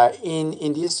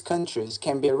in these countries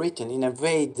can be written in a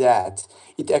way that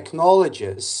it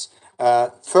acknowledges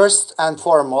first and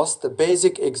foremost the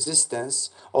basic existence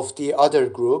of the other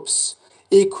groups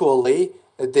equally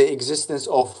the existence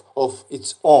of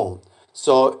its own.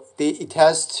 So it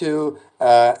has to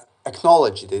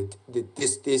acknowledge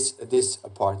this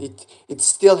part. It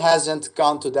still hasn't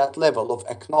gone to that level of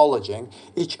acknowledging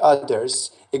each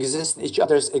other's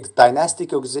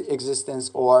dynastic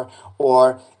existence or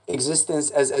existence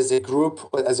as a group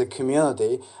or as a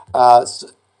community.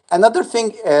 Another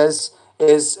thing is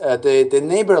the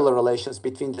neighborly relations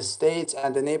between the states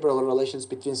and the neighborly relations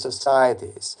between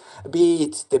societies, be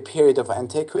it the period of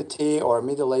antiquity or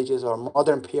Middle Ages or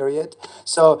modern period.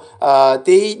 So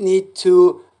they need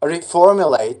to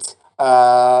reformulate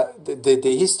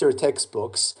the history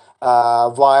textbooks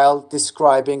while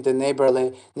describing the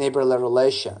neighborly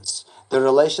relations, the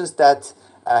relations that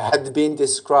had been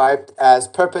described as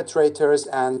perpetrators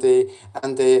and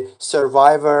the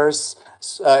survivors.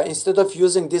 Instead of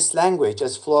using this language,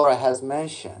 as Flora has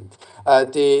mentioned,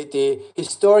 the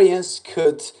historians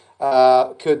could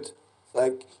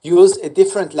like use a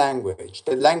different language,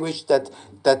 the language that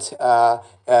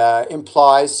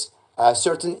implies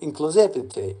certain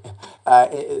inclusivity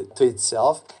to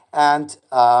itself, and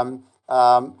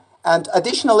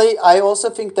additionally, I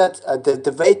also think that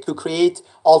the way to create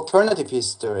alternative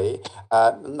history,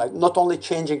 like not only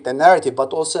changing the narrative,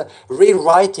 but also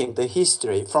rewriting the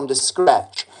history from the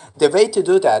scratch. The way to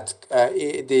do that,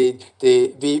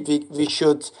 we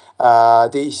should,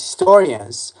 the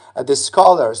historians, the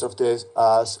scholars of the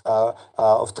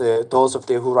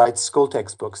who write school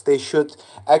textbooks, they should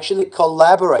actually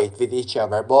collaborate with each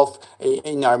other, both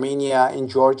in Armenia, in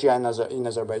Georgia, and in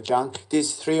Azerbaijan.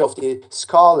 These three of the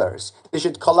scholars, they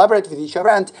should collaborate with each other,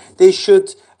 and they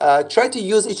should try to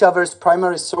use each other's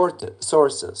primary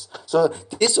sources. So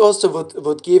this also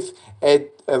would give a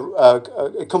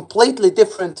completely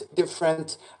different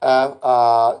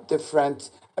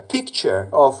picture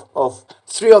of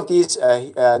three of these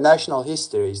national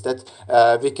histories that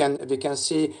we can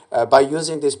see by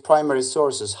using these primary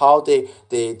sources, how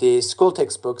the school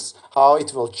textbooks, how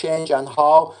it will change, and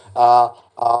how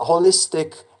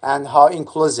holistic and how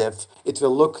inclusive it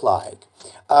will look like.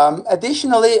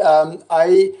 Additionally,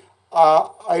 I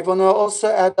want to also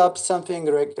add up something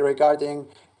regarding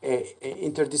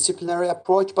interdisciplinary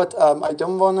approach, but I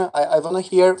don't want to. I want to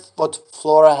hear what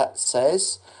Flora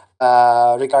says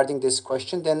regarding this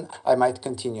question. Then I might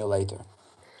continue later.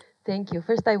 Thank you.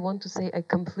 First, I want to say I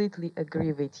completely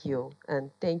agree with you,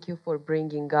 and thank you for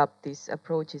bringing up these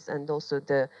approaches and also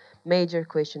the major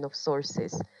question of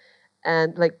sources.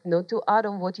 And to add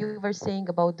on what you were saying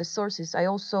about the sources, I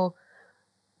also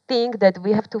think that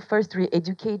we have to first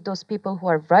re-educate those people who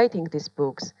are writing these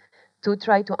books to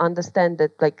try to understand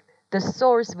that the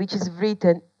source which is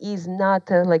written is not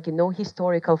a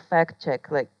historical fact check.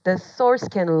 Like the source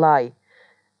can lie.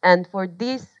 And for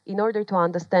this, in order to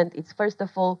understand, it's first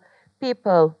of all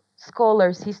people,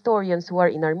 scholars, historians who are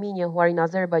in Armenia, who are in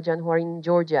Azerbaijan, who are in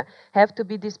Georgia, have to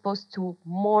be disposed to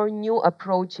more new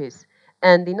approaches.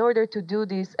 And in order to do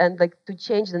this and to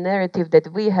change the narrative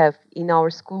that we have in our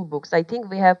school books, I think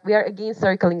we are again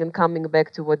circling and coming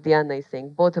back to what Diana is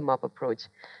saying, bottom-up approach,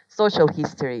 social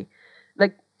history.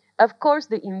 Of course,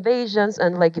 the invasions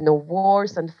and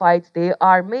wars and fights, they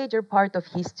are major part of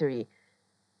history.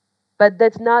 But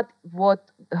that's not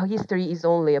what history is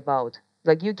only about.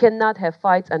 You cannot have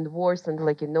fights and wars and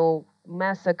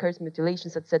massacres,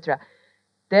 mutilations, etc.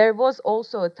 There was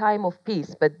also a time of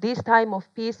peace, but this time of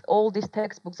peace, all these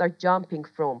textbooks are jumping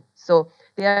from. So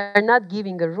they are not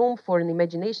giving a room for an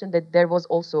imagination that there was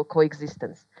also a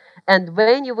coexistence. And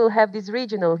when you will have this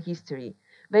regional history,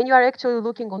 when you are actually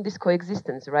looking on this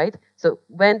coexistence, right? So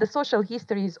when the social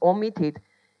history is omitted,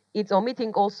 it's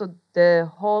omitting also the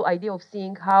whole idea of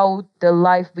seeing how the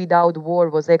life without war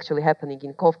was actually happening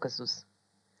in Caucasus.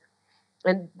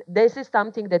 And this is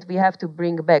something that we have to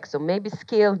bring back. So maybe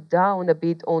scale down a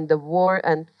bit on the war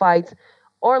and fights,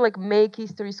 or make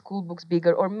history school books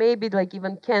bigger, or maybe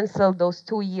even cancel those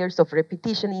 2 years of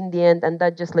repetition in the end, and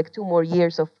not just 2 more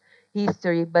years of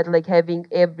history, but having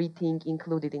everything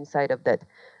included inside of that,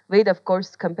 with of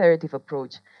course comparative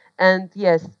approach. And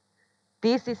yes,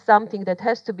 this is something that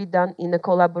has to be done in a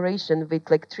collaboration with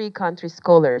 3 country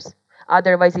scholars.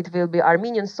 Otherwise, it will be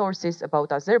Armenian sources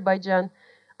about Azerbaijan,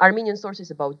 Armenian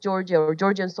sources about Georgia, or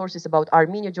Georgian sources about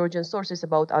Armenia, Georgian sources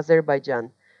about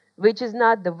Azerbaijan, which is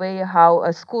not the way how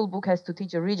a school book has to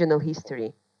teach a regional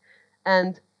history.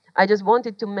 And I just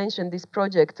wanted to mention this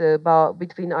project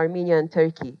between Armenia and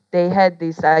Turkey. They had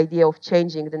this idea of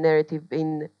changing the narrative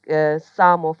in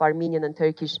some of Armenian and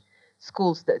Turkish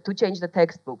schools to change the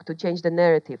textbook, to change the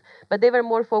narrative. But they were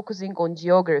more focusing on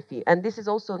geography. And this is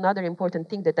also another important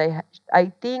thing that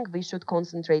I think we should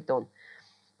concentrate on.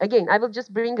 Again, I will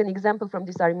just bring an example from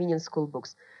these Armenian school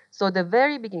books. So the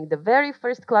very beginning, the very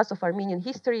first class of Armenian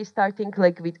history is starting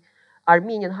like with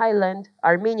Armenian highland,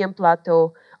 Armenian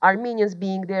plateau, Armenians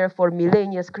being there for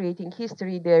millennia, creating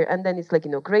history there, and then it's like,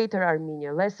 Greater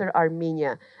Armenia, Lesser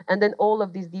Armenia, and then all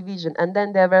of this division. And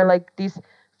then there were like these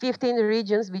 15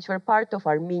 regions which were part of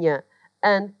Armenia.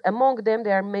 And among them,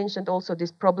 there are mentioned also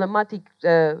these problematic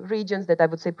regions that I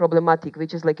would say problematic,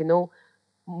 which is like,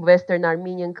 Western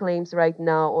Armenian claims right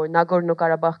now or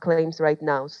Nagorno-Karabakh claims right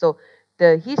now. So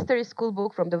the history school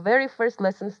book from the very first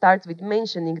lesson starts with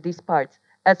mentioning these parts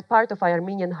as part of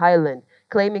Armenian highland,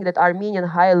 claiming that Armenian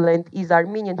highland is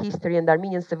Armenian history and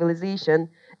Armenian civilization,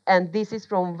 and this is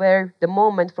from where the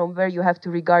moment from where you have to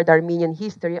regard Armenian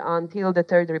history until the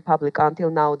Third Republic,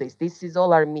 until nowadays. This is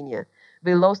all Armenia.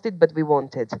 We lost it, but we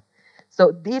want it.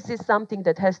 So this is something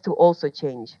that has to also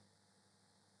change.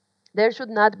 There should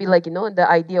not be like, the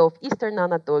idea of Eastern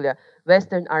Anatolia,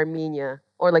 Western Armenia,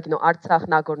 or like, Artsakh,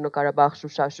 Nagorno-Karabakh,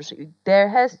 Shusha. There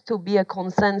has to be a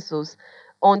consensus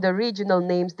on the regional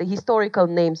names, the historical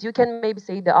names. You can maybe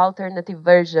say the alternative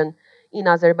version in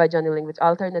Azerbaijani language,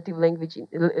 alternative language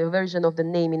version of the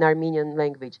name in Armenian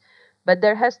language. But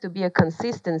there has to be a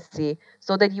consistency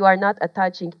so that you are not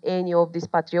attaching any of these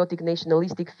patriotic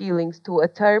nationalistic feelings to a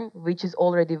term which is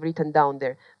already written down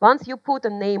there. Once you put a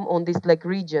name on this like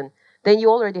region, then you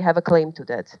already have a claim to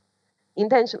that.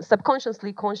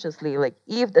 Subconsciously, consciously, like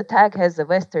if the tag has a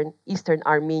Western, Eastern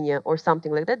Armenia or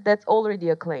something like that, that's already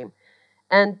a claim.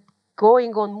 And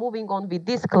moving on with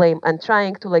this claim and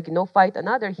trying to like, fight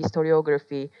another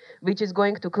historiography, which is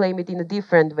going to claim it in a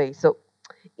different way. So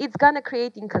it's gonna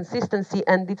create inconsistency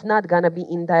and it's not gonna be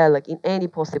in dialogue in any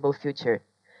possible future.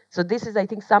 So this is, I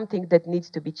think, something that needs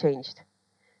to be changed.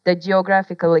 The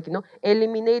geographical, like,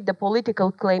 eliminate the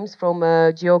political claims from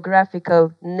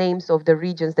geographical names of the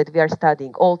regions that we are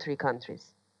studying, all three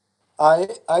countries. I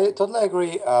totally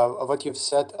agree what you've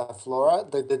said, Flora.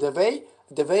 The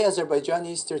way Azerbaijani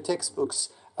history textbooks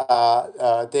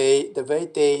the way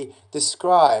they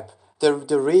describe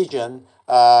the region,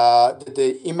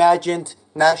 the imagined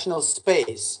national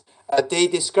space. They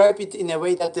describe it in a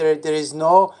way that there is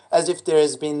no, as if there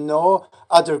has been no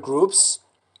other groups,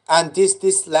 and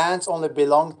this lands only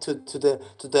belong to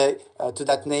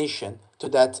that nation, to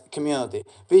that community,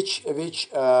 which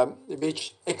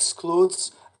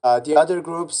excludes the other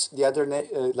groups, the other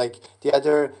the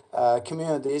other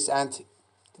communities, and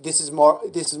this is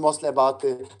mostly about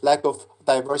the lack of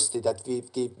diversity that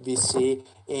we see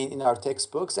in our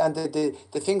textbooks, and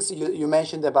the things you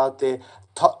mentioned about the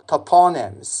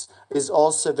toponyms is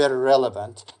also very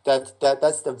relevant.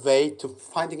 That's the way to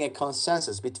finding a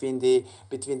consensus between the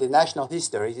national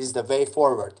history is the way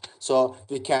forward. So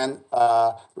we can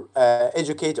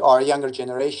educate our younger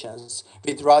generations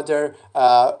with rather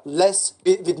less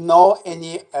with no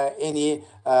any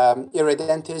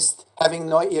irredentist, having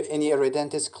no any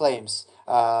irredentist claims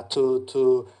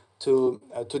to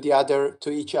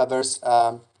each other's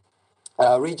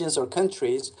regions or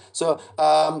countries. So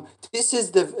this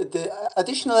is the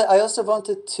additionally, I also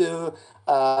wanted to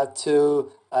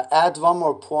add one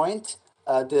more point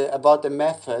about the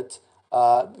method,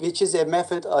 which is a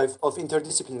method of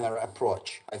interdisciplinary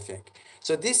approach, I think.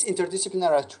 So this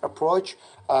interdisciplinary approach,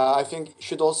 I think,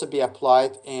 should also be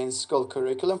applied in school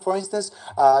curriculum. For instance,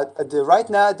 right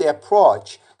now the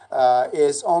approach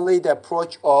is only the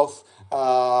approach of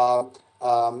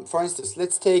for instance,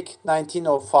 let's take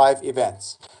 1905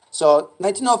 events. So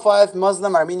 1905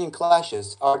 Muslim-Armenian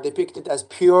clashes are depicted as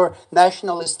pure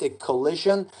nationalistic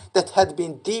collision that had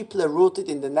been deeply rooted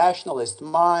in the nationalist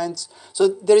minds. So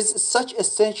there is such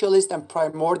essentialist and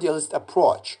primordialist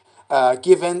approach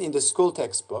given in the school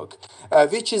textbook,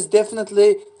 which is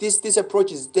definitely, this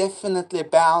approach is definitely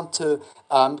bound to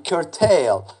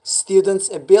curtail students'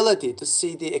 ability to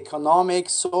see the economic,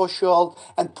 social,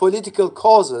 and political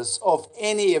causes of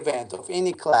any event, of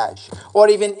any clash, or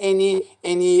even any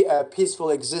peaceful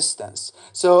existence.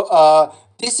 So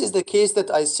this is the case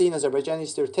that I see in Azerbaijani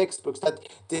history textbooks, that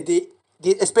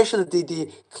especially the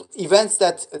events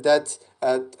that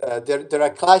there are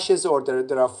clashes or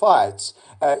there are fights.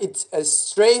 It is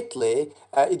straightly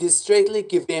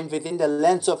given within the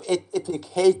lens of ethnic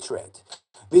hatred,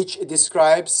 which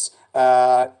describes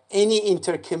any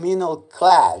intercommunal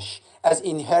clash as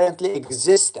inherently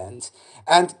existent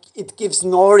and it gives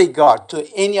no regard to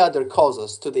any other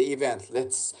causes to the event.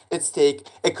 Let's take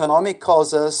economic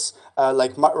causes,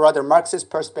 like rather Marxist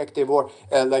perspective, or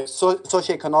like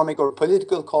socioeconomic or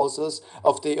political causes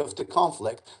of the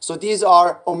conflict. So these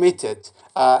are omitted,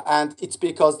 and it's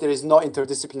because there is no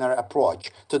interdisciplinary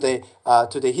approach to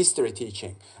the history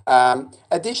teaching.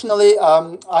 Additionally,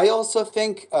 I also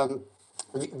think.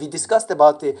 We discussed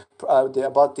about the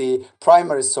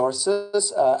primary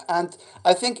sources, and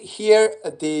I think here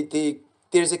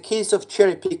there's a case of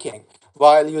cherry picking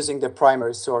while using the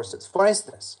primary sources. For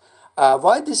instance,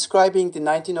 while describing the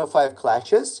 1905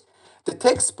 clashes, the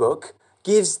textbook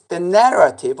gives the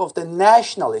narrative of the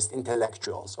nationalist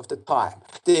intellectuals of the time.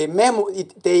 They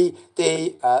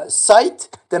cite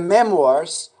the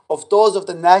memoirs of those of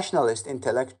the nationalist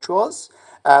intellectuals,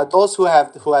 those who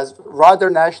has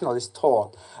rather nationalist tone.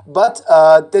 But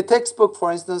the textbook,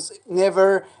 for instance,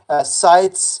 never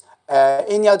cites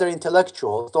any other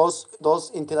intellectuals,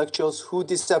 those intellectuals who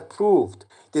disapproved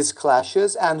these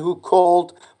clashes and who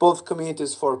called both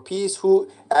communities for peace, who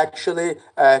actually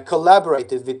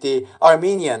collaborated with the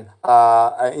Armenian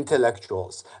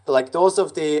intellectuals. Like those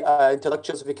of the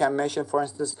intellectuals we can mention, for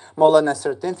instance, Mullah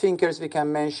Nasruddin thinkers we can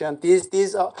mention. These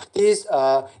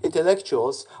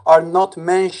intellectuals are not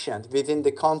mentioned within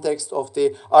the context of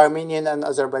the Armenian and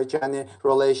Azerbaijani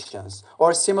relations.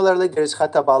 Or similarly, there is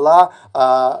Khatabala.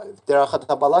 There are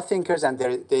Khatabala thinkers and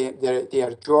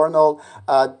their journal.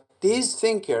 These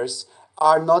thinkers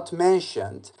are not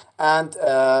mentioned, and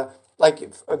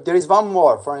there is one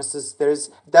more. For instance, there is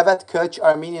Davat Koch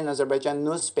Armenian Azerbaijan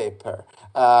newspaper.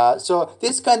 So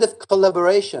these kind of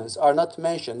collaborations are not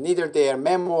mentioned, neither their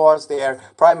memoirs, their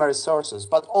primary sources,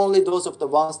 but only those of the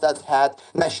ones that had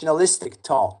nationalistic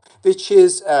tone, which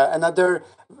is another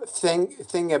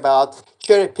thing about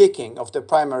cherry picking of the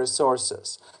primary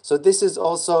sources. So this is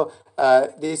also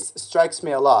this strikes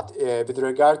me a lot with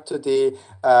regard to the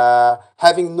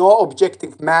having no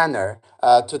objective manner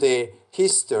to the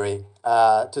history,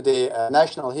 to the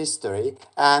national history,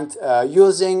 and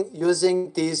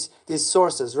using these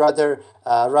sources rather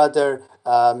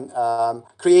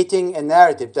creating a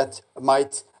narrative that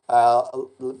might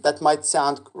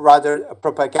sound rather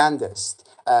propagandist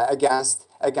against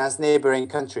neighboring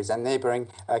countries and neighboring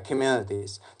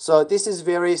communities. So this is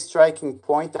very striking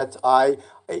point that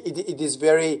it is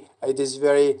very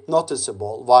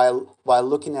noticeable while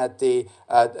looking at the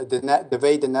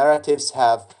way the narratives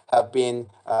have been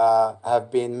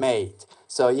made.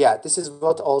 So yeah, this is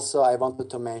what also I wanted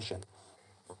to mention.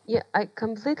 Yeah, I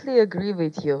completely agree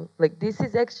with you. Like this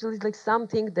is actually like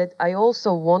something that I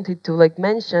also wanted to like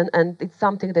mention, and it's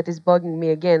something that is bugging me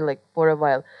again like for a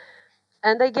while.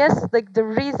 And I guess like the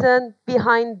reason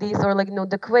behind this, or like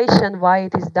the question why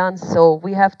it is done so,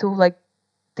 we have to like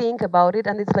think about it,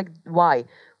 and it's like why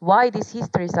these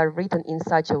histories are written in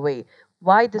such a way,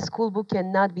 why the school book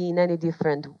cannot be in any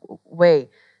different way.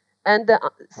 And the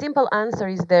simple answer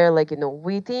is there, like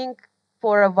we think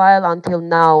for a while until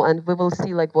now, and we will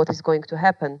see like what is going to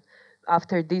happen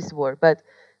after this war. But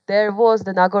there was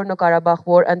the Nagorno-Karabakh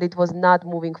war, and it was not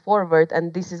moving forward.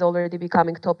 And this is already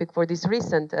becoming topic for these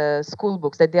recent school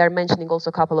books that they are mentioning also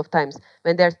a couple of times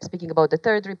when they are speaking about the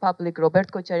Third Republic,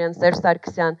 Robert Kocharian, Serge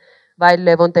Sargsyan, while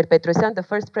Levon Ter-Petrosyan, the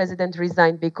first president,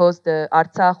 resigned because the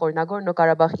Artsakh or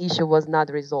Nagorno-Karabakh issue was not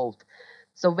resolved.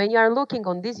 So when you are looking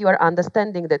on this, you are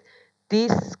understanding that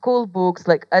these school books,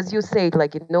 like as you said,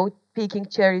 like picking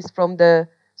cherries from the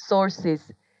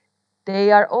sources,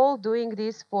 they are all doing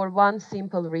this for one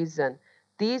simple reason.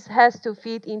 This has to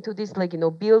fit into this, like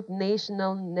build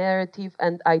national narrative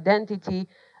and identity.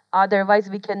 Otherwise,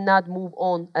 we cannot move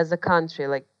on as a country.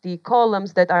 Like the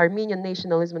columns that Armenian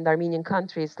nationalism and Armenian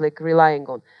country is like relying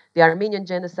on, the Armenian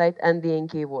genocide and the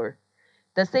Enki war.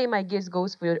 The same, I guess,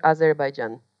 goes for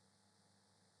Azerbaijan.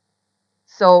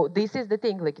 So this is the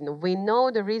thing, like we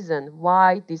know the reason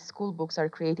why these school books are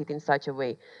created in such a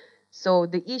way. So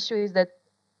the issue is that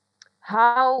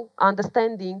how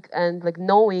understanding and like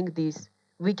knowing this,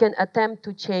 we can attempt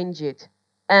to change it.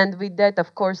 And with that,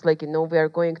 of course, like we are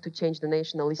going to change the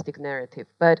nationalistic narrative.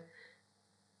 But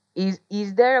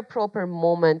is there a proper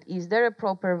moment? Is there a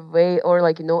proper way, or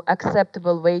like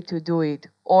acceptable way to do it?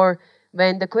 Or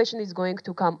when the question is going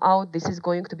to come out, this is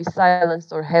going to be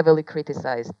silenced or heavily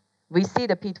criticized. We see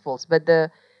the pitfalls, but the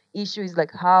issue is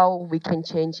like how we can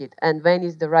change it, and when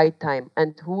is the right time,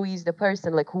 and who is the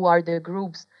person, like who are the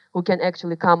groups who can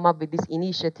actually come up with this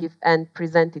initiative and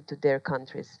present it to their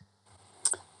countries.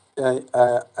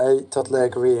 I totally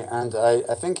agree, and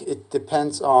I think it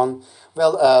depends on,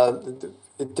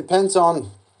 it depends on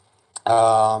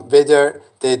whether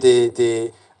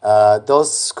the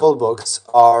those school books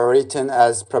are written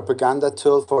as propaganda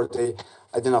tool for the,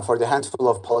 I don't know, for the handful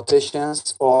of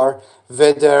politicians, or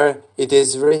whether it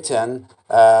is written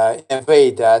in a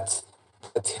way that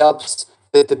helps,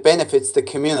 that benefits the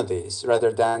communities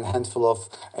rather than handful of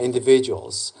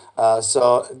individuals.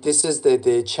 So this is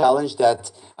the challenge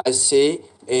that I see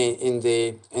in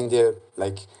the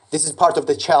like, this is part of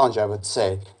the challenge, I would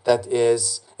say, that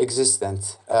is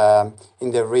existent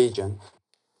in the region.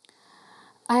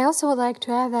 I also would like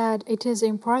to add that it is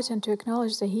important to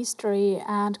acknowledge the history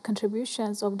and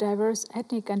contributions of diverse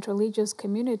ethnic and religious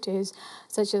communities,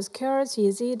 such as Kurds,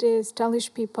 Yazidis,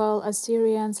 Talish people,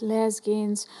 Assyrians,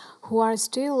 Lezgins, who are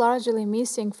still largely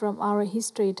missing from our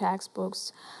history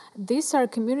textbooks. These are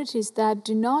communities that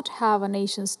do not have a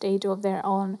nation state of their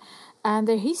own, and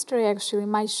their history actually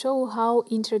might show how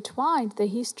intertwined the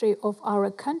history of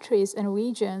our countries and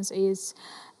regions is.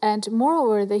 And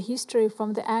moreover, the history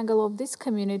from the angle of these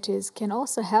communities can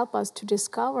also help us to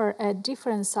discover a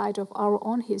different side of our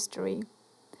own history.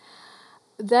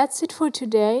 That's it for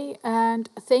today,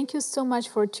 and thank you so much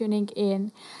for tuning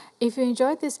in. If you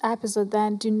enjoyed this episode,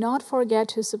 then do not forget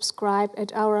to subscribe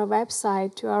at our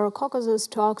website, to our Caucasus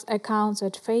Talks accounts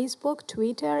at Facebook,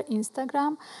 Twitter,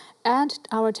 Instagram, and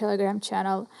our Telegram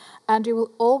channel, and you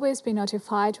will always be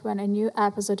notified when a new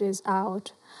episode is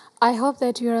out. I hope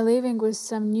that you are leaving with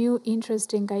some new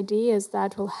interesting ideas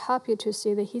that will help you to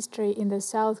see the history in the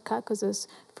South Caucasus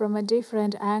from a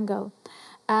different angle.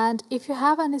 And if you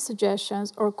have any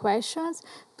suggestions or questions,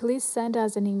 please send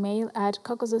us an email at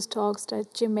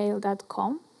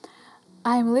caucasustalks@gmail.com.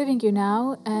 I am leaving you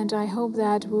now, and I hope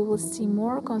that we will see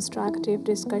more constructive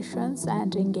discussions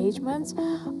and engagements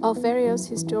of various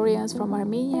historians from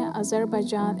Armenia,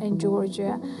 Azerbaijan, and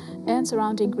Georgia, and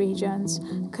surrounding regions,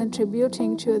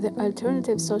 contributing to the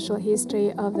alternative social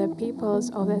history of the peoples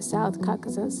of the South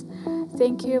Caucasus.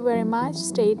 Thank you very much,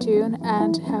 stay tuned,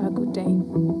 and have a good day.